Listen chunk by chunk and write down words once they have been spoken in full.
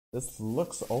This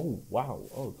looks, oh wow,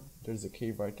 oh, there's a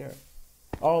cave right there.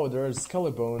 Oh, there's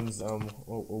skelebones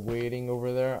waiting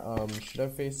over there. Should I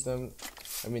face them?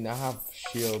 I mean, I have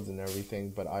shields and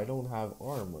everything, but I don't have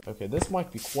armor. Okay, this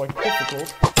might be quite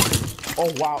difficult.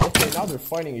 Oh wow, okay, now they're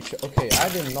fighting each other. Okay, I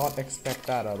did not expect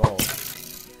that at all.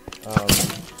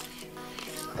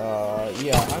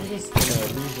 Yeah, I'm just gonna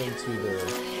leave them to their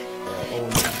own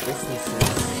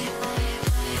businesses.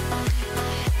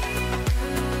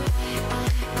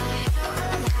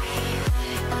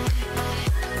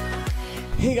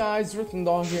 Hey guys, Rieth and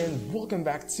Andal here, and welcome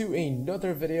back to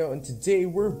another video. And today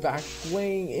we're back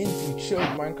playing into Chilled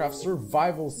Minecraft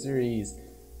Survival Series.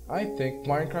 I think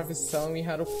Minecraft is telling me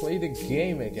how to play the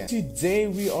game again. Today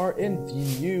we are in the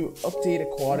new update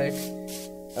Aquatic,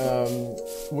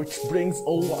 which brings a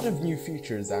lot of new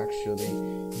features. Actually,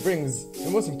 brings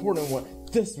the most important one.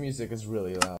 This music is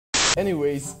really loud.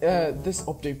 Anyways, this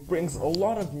update brings a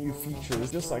lot of new features,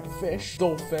 just like fish,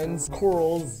 dolphins,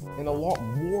 corals, and a lot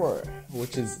more,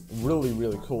 which is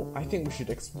really cool. I think we should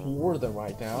explore them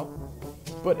right now.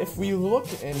 But if we look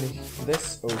in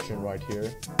this ocean right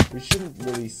here, we shouldn't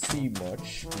really see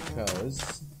much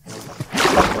because,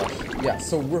 yeah,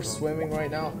 so we're swimming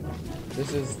right now.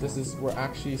 This is we're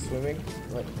actually swimming,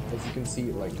 like as you can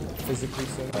see, like physically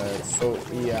swimming. So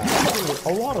yeah,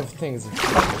 a lot of things.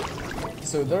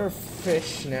 So there are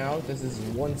fish now. This is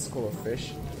one school of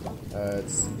fish.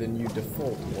 It's the new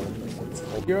default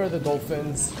one. Here are the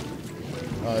dolphins.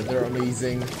 They're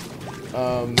amazing.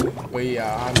 But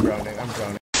yeah, I'm drowning.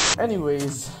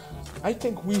 Anyways, I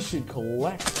think we should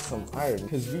collect some iron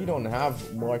because we don't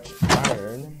have much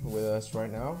iron with us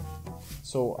right now.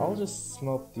 So I'll just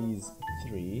smelt these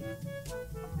 3.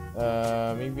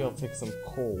 Maybe I'll take some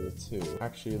coal too.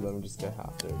 Actually, let me just get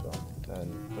half. There we go.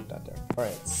 Then put that there.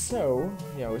 Alright, so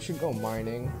yeah, we should go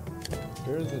mining.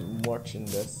 There isn't much in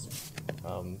this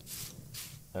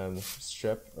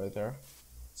strip right there.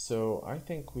 So I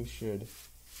think we should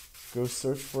go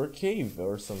search for a cave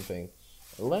or something.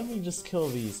 Let me just kill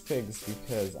these pigs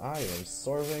because I am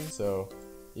starving. So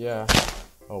yeah.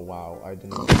 Oh wow, I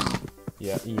didn't.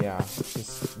 Yeah.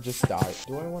 Just die.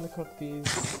 Do I want to cook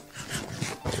these?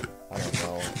 I don't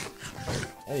know.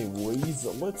 Anyways,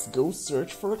 let's go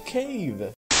search for a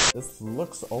cave. This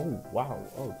looks, oh wow,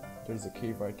 oh, there's a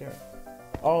cave right there.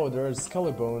 Oh, there's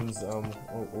skelebones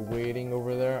waiting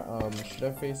over there. Should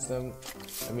I face them?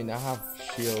 I mean, I have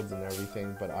shields and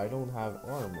everything, but I don't have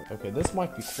armor. Okay, this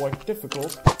might be quite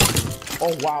difficult.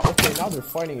 Oh wow, okay, now they're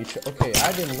fighting each other. Okay,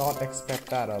 I did not expect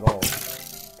that at all.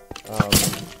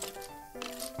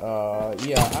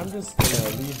 Yeah, I'm just gonna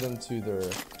leave them to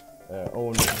their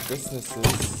own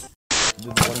businesses.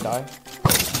 Did one die?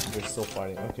 They're still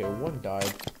fighting. Okay, one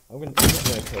died. I'm just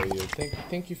gonna kill you.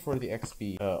 Thank you for the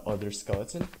XP, other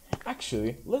skeleton.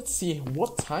 Actually, let's see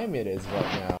what time it is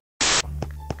right now.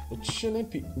 It shouldn't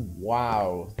be.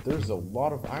 Wow, there's a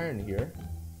lot of iron here.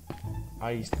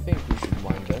 I think we should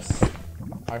mine this.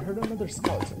 I heard another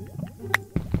skeleton.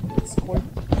 It's quite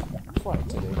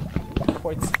frightening,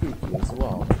 quite spooky as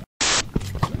well.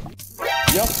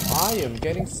 Yep, I am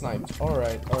getting sniped.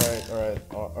 Alright.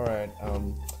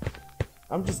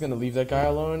 I'm just gonna leave that guy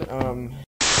alone.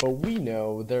 But we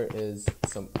know there is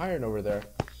some iron over there.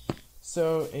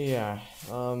 So yeah,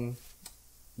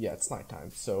 yeah, it's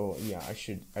nighttime. So yeah, I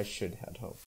should head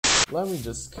home. Let me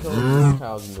just kill these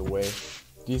cows in the way.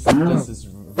 This is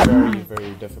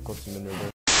very difficult to maneuver.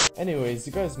 Anyways,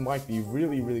 you guys might be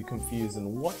really confused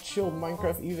on what chilled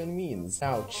Minecraft even means.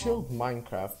 Now, chilled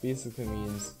Minecraft basically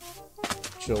means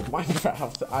chilled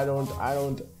Minecraft. I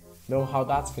don't know how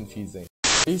that's confusing.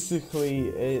 Basically,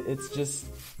 it's just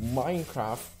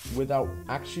Minecraft without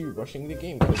actually rushing the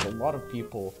game, because a lot of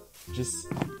people just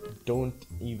don't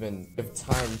even have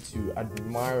time to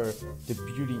admire the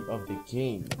beauty of the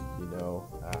game, you know.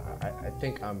 I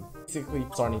think I'm basically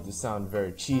starting to sound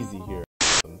very cheesy here.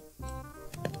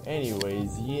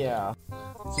 Anyways, yeah.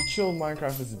 So chilled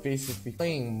Minecraft is basically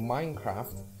playing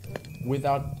Minecraft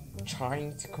without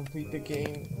trying to complete the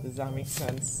game. Does that make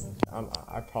sense?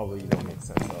 I probably don't make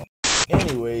sense at all.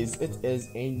 Anyways, it is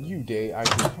a new day. I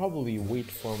can probably wait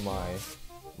for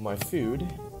my food.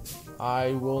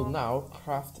 I will now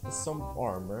craft some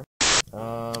armor.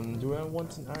 Do I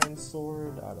want an iron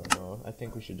sword? I don't know. I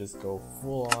think we should just go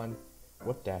full on.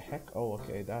 What the heck? Oh,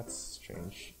 okay, that's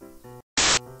strange.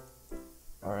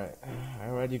 Alright, I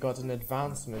already got an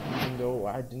advancement even though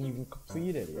I didn't even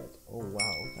complete it yet. Oh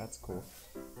wow, that's cool.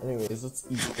 Anyways, let's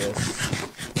eat this.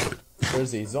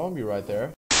 There's a zombie right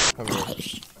there. Come here.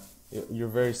 You're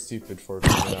very stupid for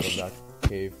coming out of that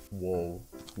cave. Whoa.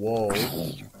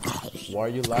 Why are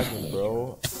you lagging,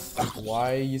 bro?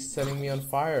 Why are you setting me on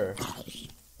fire?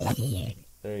 here.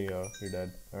 There you go, you're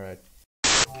dead. Alright.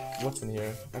 What's in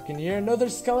here? I can hear another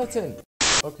skeleton!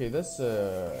 Okay, this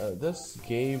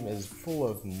game is full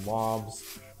of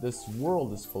mobs. This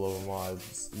world is full of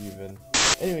mobs, even.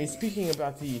 Anyway, speaking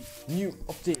about the new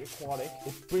update Aquatic,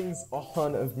 it brings a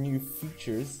ton of new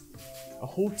features. A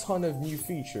whole ton of new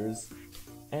features.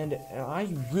 And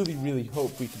I really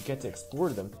hope we can get to explore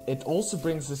them. It also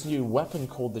brings this new weapon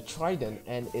called the Trident,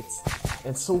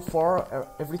 and so far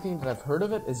everything that I've heard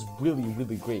of it is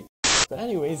really great. But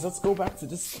anyways, let's go back to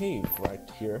this cave right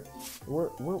here.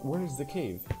 Where is the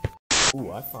cave?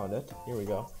 Ooh, I found it. Here we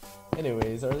go.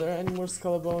 Anyways, are there any more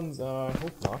skelebones? I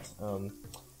hope not.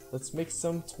 Let's make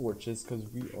some torches because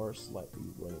we are slightly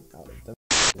running out of them.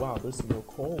 Wow, there's some more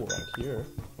coal right here.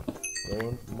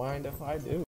 Don't mind if I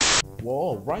do.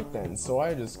 Well, right then, so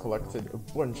I just collected a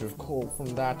bunch of coal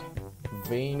from that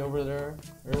vein over there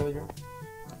earlier.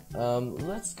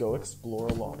 Let's go explore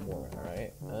a lot more,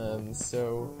 alright?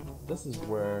 So this is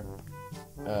where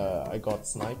I got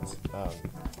sniped.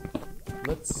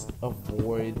 Let's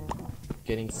avoid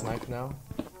getting sniped now.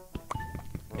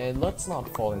 And let's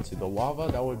not fall into the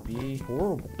lava, that would be a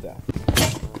horrible death.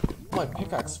 My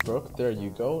pickaxe broke, there you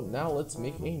go. Now let's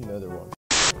make another one.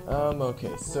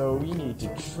 Okay, so we need to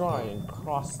try and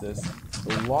cross this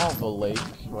lava lake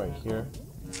right here.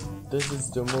 This is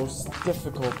the most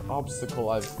difficult obstacle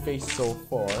I've faced so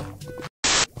far.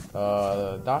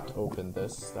 That opened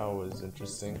this. That was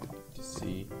interesting to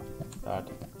see that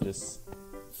just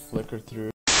flicker through.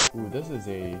 Ooh, this is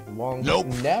a long... Nope!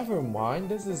 Never mind,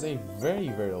 this is a very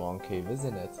long cave,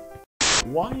 isn't it?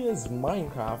 Why is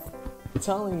Minecraft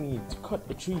telling me to cut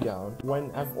a tree down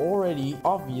when I've already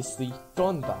obviously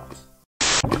done that?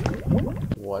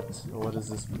 What is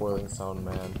this boiling sound,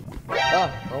 man?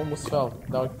 Ah, I almost fell.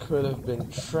 That could have been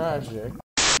tragic.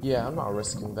 Yeah, I'm not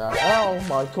risking that. Oh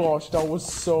my gosh, that was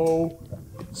so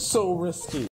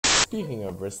risky. Speaking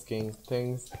of risking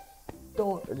things,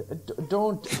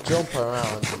 don't jump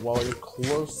around while you're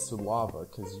close to lava,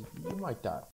 because you might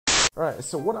die. Alright,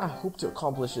 so what I hope to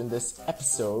accomplish in this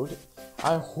episode,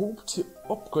 I hope to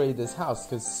upgrade this house,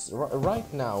 because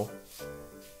right now,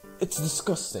 it's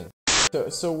disgusting.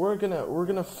 So we're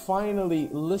gonna finally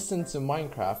listen to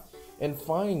Minecraft, and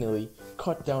finally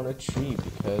cut down a tree,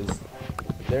 because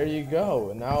there you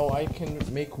go. Now I can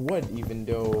make wood, even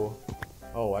though...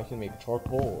 Oh, I can make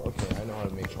charcoal. Okay, I know how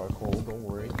to make charcoal, don't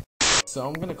worry. So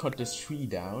I'm gonna cut this tree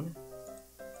down.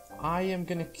 I am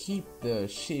gonna keep the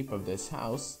shape of this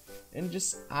house and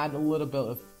just add a little bit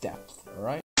of depth,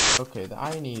 alright? Okay,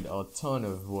 I need a ton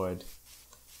of wood.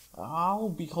 I'll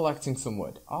be collecting some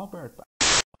wood. I'll be right back.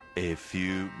 A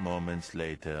few moments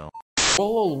later. Well,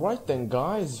 alright then,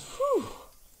 guys. Whew.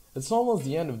 It's almost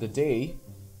the end of the day.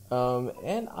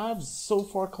 And I've so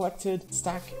far collected a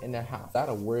stack and a half. That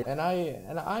a word. And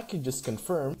I can just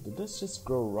confirm, did this just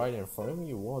grow right in front of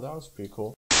me? Whoa, that was pretty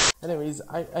cool. Anyways,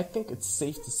 I think it's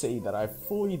safe to say that I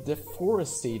fully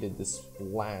deforested this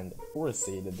land.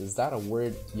 Forested, is that a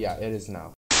word? Yeah, it is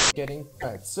now.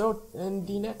 Alright, so in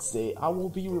the next day, I will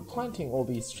be replanting all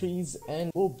these trees and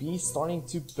we'll be starting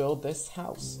to build this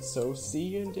house. So see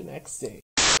you in the next day.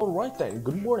 Alright then,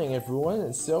 good morning everyone.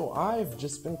 And so I've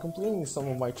just been completing some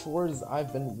of my chores.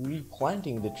 I've been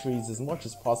replanting the trees as much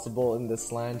as possible in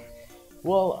this land.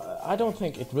 Well, I don't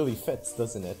think it really fits,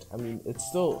 doesn't it? I mean, it's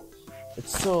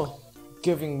still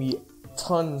giving me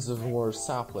tons of more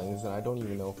saplings and I don't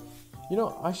even know. You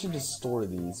know, I should just store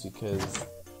these because,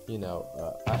 you know,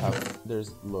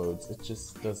 there's loads. It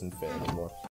just doesn't fit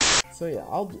anymore. So yeah,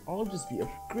 I'll just be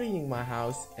upgrading my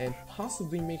house and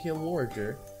possibly make it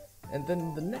larger. And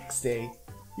then the next day,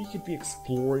 we could be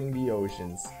exploring the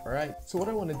oceans. Alright, so what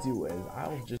I want to do is,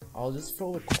 I'll just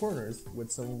fill the corners with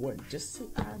some wood, just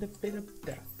to add a bit of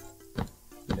depth,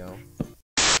 you know.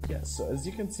 Yeah, so as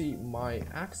you can see, my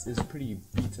axe is pretty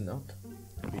beaten up,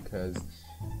 because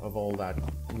of all that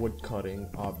wood cutting,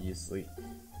 obviously.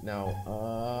 Now,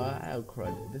 oh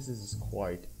crud, this is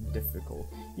quite difficult.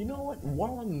 You know what,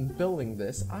 while I'm building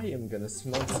this, I am gonna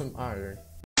smelt some iron.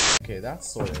 Okay,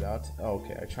 that's sorted out. Oh,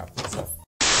 okay, I trapped myself.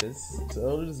 So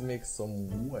I'll just make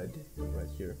some wood right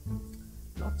here.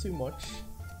 Not too much.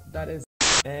 That is.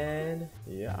 And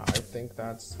yeah, I think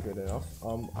that's good enough.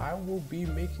 I will be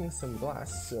making some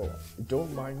glass, so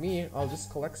don't mind me. I'll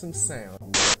just collect some sand.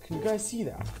 Can you guys see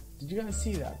that? Did you guys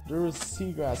see that? There was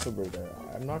seagrass over there.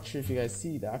 I'm not sure if you guys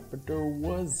see that, but there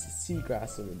was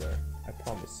seagrass over there. I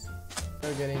promise.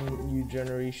 We're getting new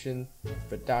generation,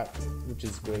 but which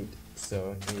is great.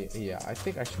 So yeah, I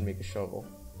think I should make a shovel.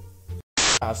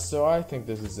 So I think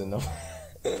this is enough.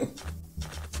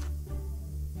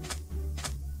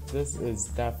 This is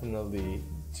definitely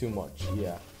too much,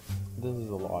 yeah. this is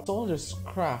a lot. So I'll just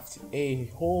craft a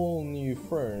whole new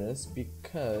furnace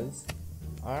because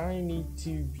I need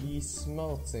to be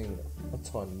smelting a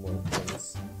ton more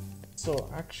things. So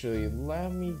actually,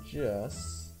 let me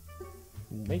just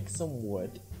make some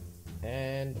wood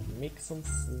and make some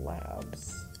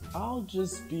slabs. I'll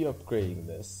just be upgrading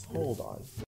this. Hold on.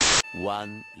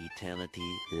 One eternity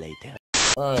later.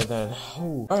 Alright then.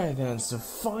 Alright then, so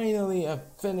finally I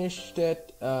finished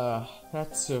it.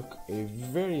 That took a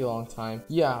very long time.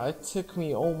 Yeah, it took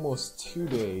me almost 2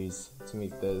 days to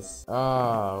make this.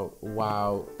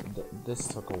 Wow. This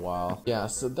took a while. Yeah,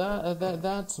 so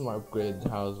that's my upgraded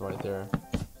house right there.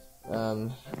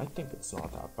 I think it's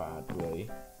not that bad,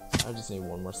 really. I just need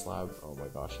one more slab. Oh my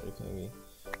gosh, are you kidding me?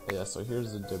 But yeah, so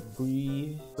here's the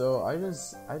debris. So I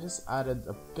just added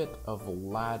a bit of a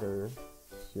ladder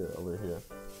over here,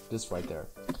 just right there,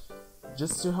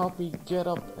 just to help me get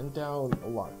up and down a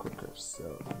lot quicker.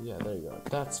 So yeah, there you go,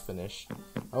 that's finished.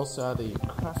 I also add a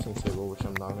crafting table, which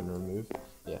I'm not going to remove.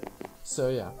 Yeah, so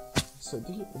yeah, so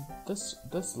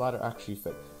this ladder actually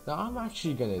fit. Now I'm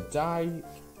actually gonna die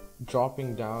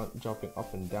dropping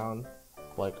up and down.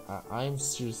 Like I'm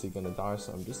seriously gonna die,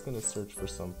 so I'm just gonna search for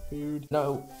some food.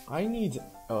 Now I need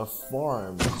a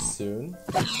farm soon,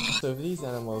 so if these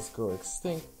animals go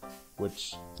extinct,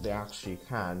 which they actually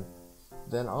can,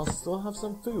 then I'll still have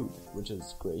some food, which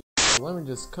is great. So let me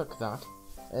just cook that,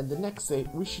 and the next day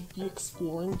we should be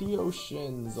exploring the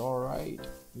oceans. Alright,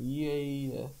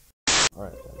 yay.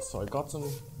 Alright then, so I got some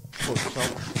pork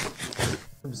chop.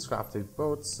 I just crafted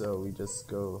boat, so we just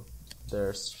go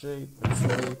there straight. Let's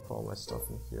put all my stuff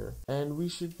in here, and we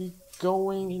should be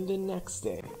going in the next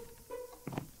day.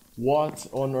 What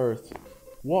on earth?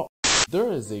 What?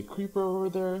 There is a creeper over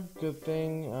there. Good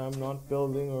thing I'm not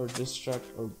building or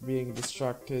being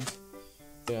distracted.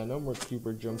 Yeah, no more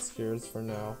creeper jump scares for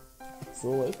now. So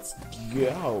let's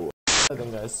go.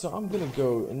 Then guys, so I'm gonna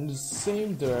go in the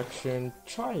same direction.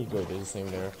 Try to go to the same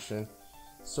direction,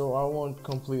 so I won't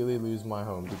completely lose my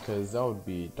home, because that would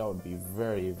be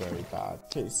very bad.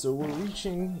 Okay, so we're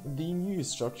reaching the new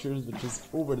structures, which is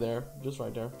over there, just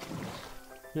right there.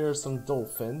 Here are some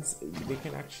dolphins. They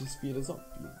can actually speed us up.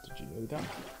 Did you know that?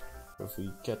 If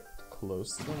we get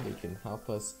close to them, they can help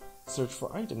us search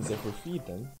for items if we feed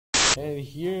them. And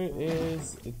here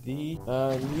is the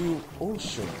new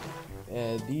ocean.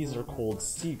 These are called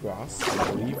seagrass,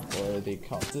 I believe, or they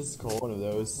kelp. This is called one of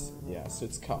those. Yeah, so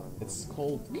it's kelp. It's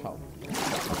called kelp. And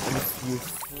if you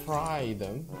fry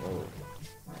them, or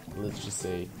let's just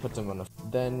say put them on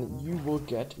then you will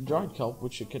get dried kelp,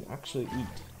 which you can actually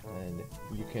eat, and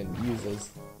you can use as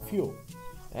fuel.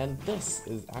 And this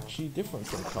is actually different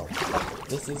from kelp.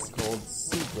 This is called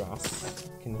seagrass.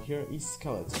 You can hear a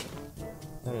skeleton.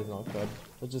 That is not good.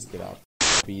 Let's just get out.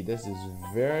 This is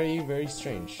very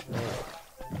strange.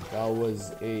 That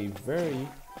was a very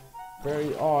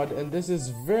odd, and this is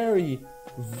very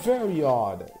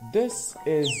odd. This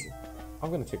is... I'm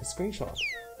gonna take a screenshot.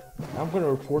 I'm gonna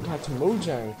report that to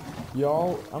Mojang.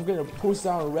 Y'all, I'm gonna post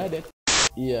that on Reddit.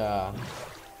 Yeah.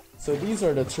 So these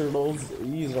are the turtles.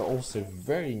 These are also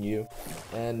very new.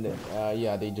 And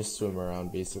yeah, they just swim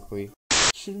around basically.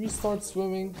 Should we start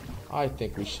swimming? I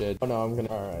think we should. Oh no, I'm gonna...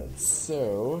 Alright,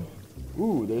 so...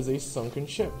 Ooh, there's a sunken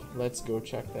ship. Let's go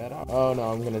check that out. Oh no,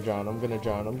 I'm gonna drown. I'm gonna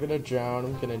drown.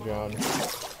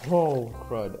 Oh,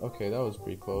 crud. Okay, that was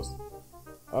pretty close.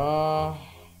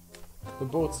 The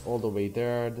boat's all the way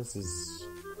there. This is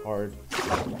hard.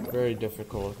 Very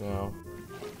difficult now.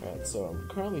 Alright, so I'm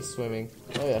currently swimming.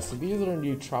 Oh yeah, so these are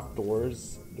new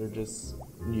trapdoors. They're just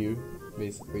new,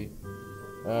 basically.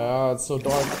 It's so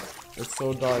dark. It's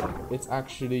so dark. It's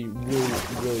actually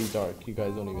really dark. You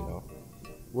guys don't even know.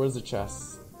 Where's the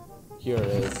chest? Here it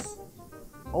is.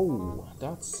 Oh,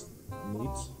 that's neat.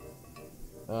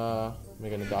 Am I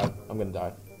gonna die? I'm gonna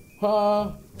die.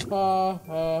 Ha!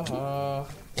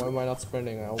 Why am I not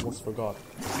sprinting? I almost forgot.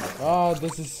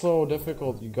 This is so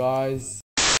difficult, you guys.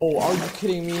 Oh, are you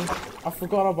kidding me? I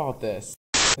forgot about this.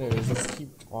 Anyways, let's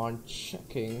keep on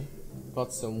checking.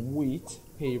 Got some wheat,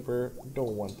 paper.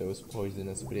 Don't want those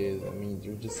poisonous potatoes. I mean,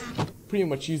 you're just pretty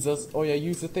much useless. Oh yeah,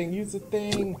 use the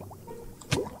thing.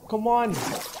 Come on!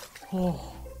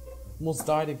 Oh, almost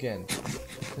died again.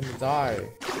 I'm gonna die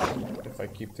if I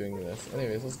keep doing this.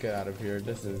 Anyways, let's get out of here.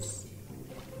 This is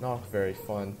not very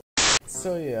fun.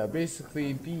 So yeah,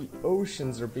 basically the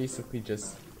oceans are basically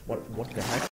just what the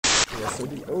heck? Yeah, so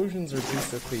the oceans are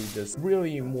basically just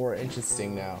really more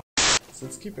interesting now. So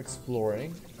let's keep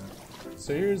exploring.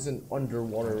 So here's an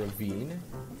underwater ravine.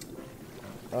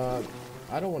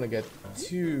 I don't want to get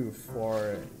too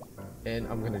far. And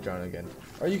I'm gonna drown again.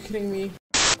 Are you kidding me?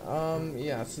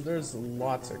 Yeah, so there's a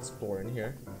lot to explore in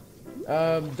here.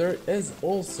 There is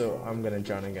also, I'm gonna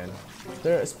drown again.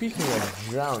 Speaking of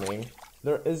drowning,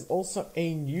 there is also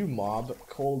a new mob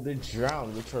called the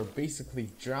Drown, which are basically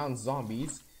drowned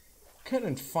zombies.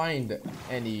 Couldn't find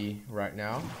any right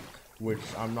now, which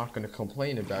I'm not gonna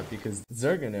complain about because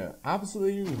they're gonna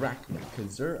absolutely wreck me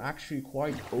because they're actually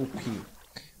quite OP.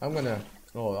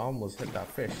 Oh, I almost hit that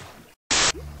fish.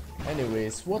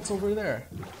 Anyways, what's over there?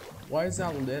 Why is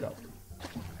that lit up?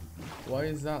 Why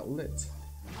is that lit?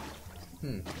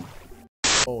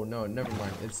 Oh no, never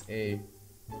mind. It's a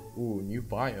new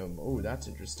biome. Oh, that's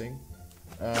interesting.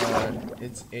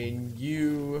 It's a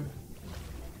new.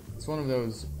 It's one of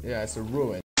those. Yeah, it's a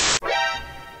ruin.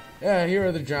 Yeah, here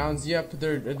are the drowns. Yep,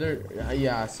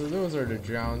 yeah. So those are the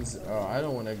drowns. I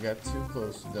don't want to get too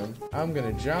close to them. I'm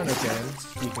gonna drown again.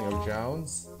 Speaking of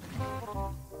drowns.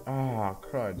 Ah,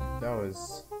 crud. That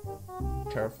was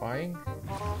terrifying,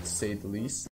 to say the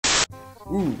least.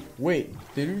 Ooh, wait,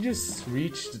 did we just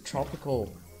reach the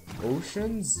tropical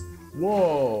oceans?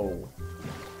 Whoa!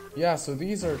 Yeah, so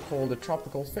these are called the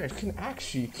tropical fish. You can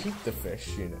actually keep the fish,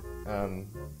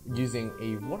 using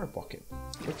a water bucket,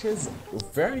 which is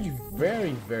very,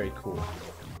 very, very cool.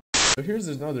 So here's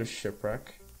another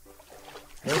shipwreck.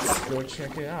 Let's go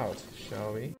check it out,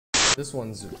 shall we? This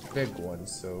one's a big one,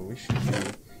 so we should be...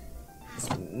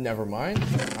 Never mind.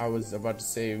 I was about to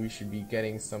say we should be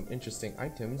getting some interesting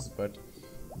items, but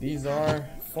these are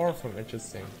far from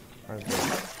interesting, aren't they?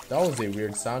 That was a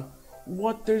weird sound.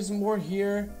 What? There's more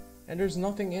here, and there's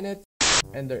nothing in it,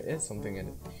 and there is something in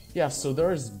it. Yeah, so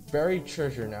there's buried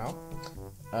treasure now.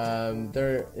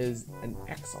 There is an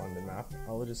X on the map.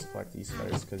 I'll just collect these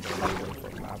feathers because I need them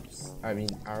for maps. I mean,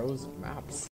 arrows,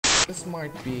 maps. This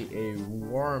might be a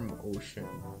warm ocean.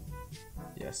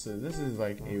 Yeah, so this is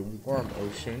like a warm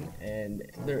ocean, and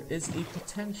there is a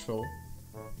potential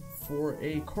for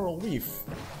a coral reef.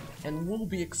 And we'll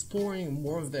be exploring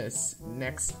more of this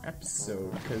next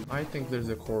episode, because I think there's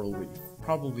a coral reef.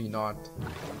 Probably not.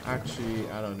 Actually,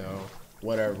 I don't know.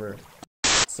 Whatever.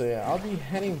 So yeah, I'll be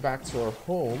heading back to our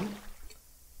home,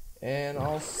 and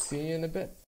I'll see you in a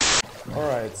bit.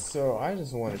 Alright, so I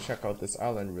just want to check out this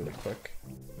island really quick,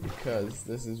 because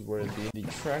this is where the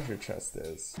treasure chest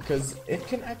is. Because it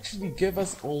can actually give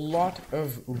us a lot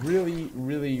of really,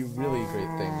 really, really great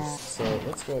things. So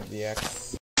let's go with the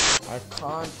X. I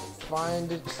can't find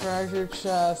the treasure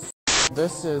chest.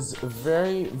 This is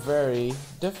very, very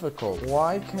difficult.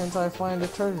 Why can't I find the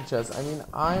treasure chest? I mean,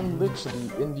 I'm literally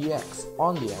in the X,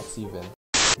 on the X even.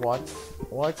 What?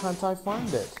 Why can't I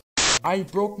find it? I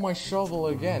broke my shovel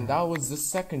again. That was the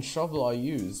second shovel I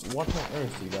used. What on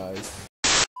earth, you guys?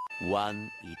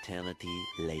 One eternity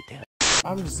later.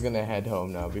 I'm just gonna head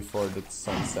home now before the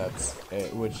sun sets,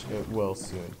 which it will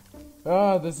soon.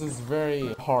 Ah, this is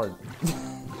very hard.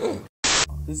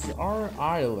 This is our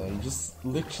island, just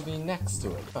literally next to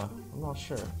it. I'm not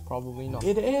sure. Probably not.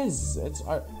 It is! It's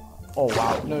our... Oh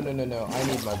wow, no, I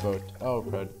need my boat. Oh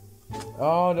crud.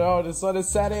 Oh no, the sun is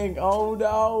setting! Oh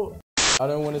no! I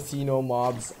don't want to see no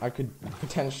mobs. I could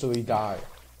potentially die.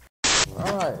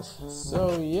 Alright,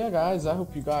 so yeah guys, I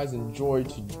hope you guys enjoyed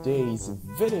today's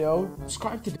video.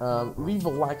 Subscribe to leave a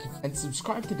like and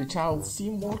subscribe to the channel to see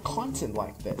more content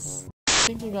like this.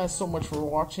 Thank you guys so much for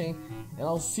watching, and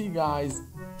I'll see you guys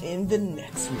in the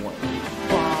next one.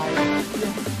 Bye!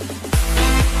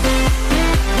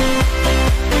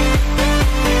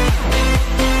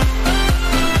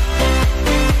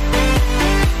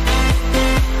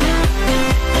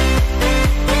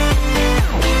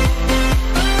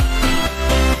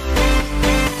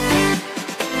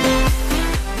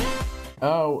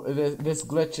 Oh, this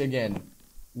glitch again.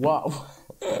 Wow.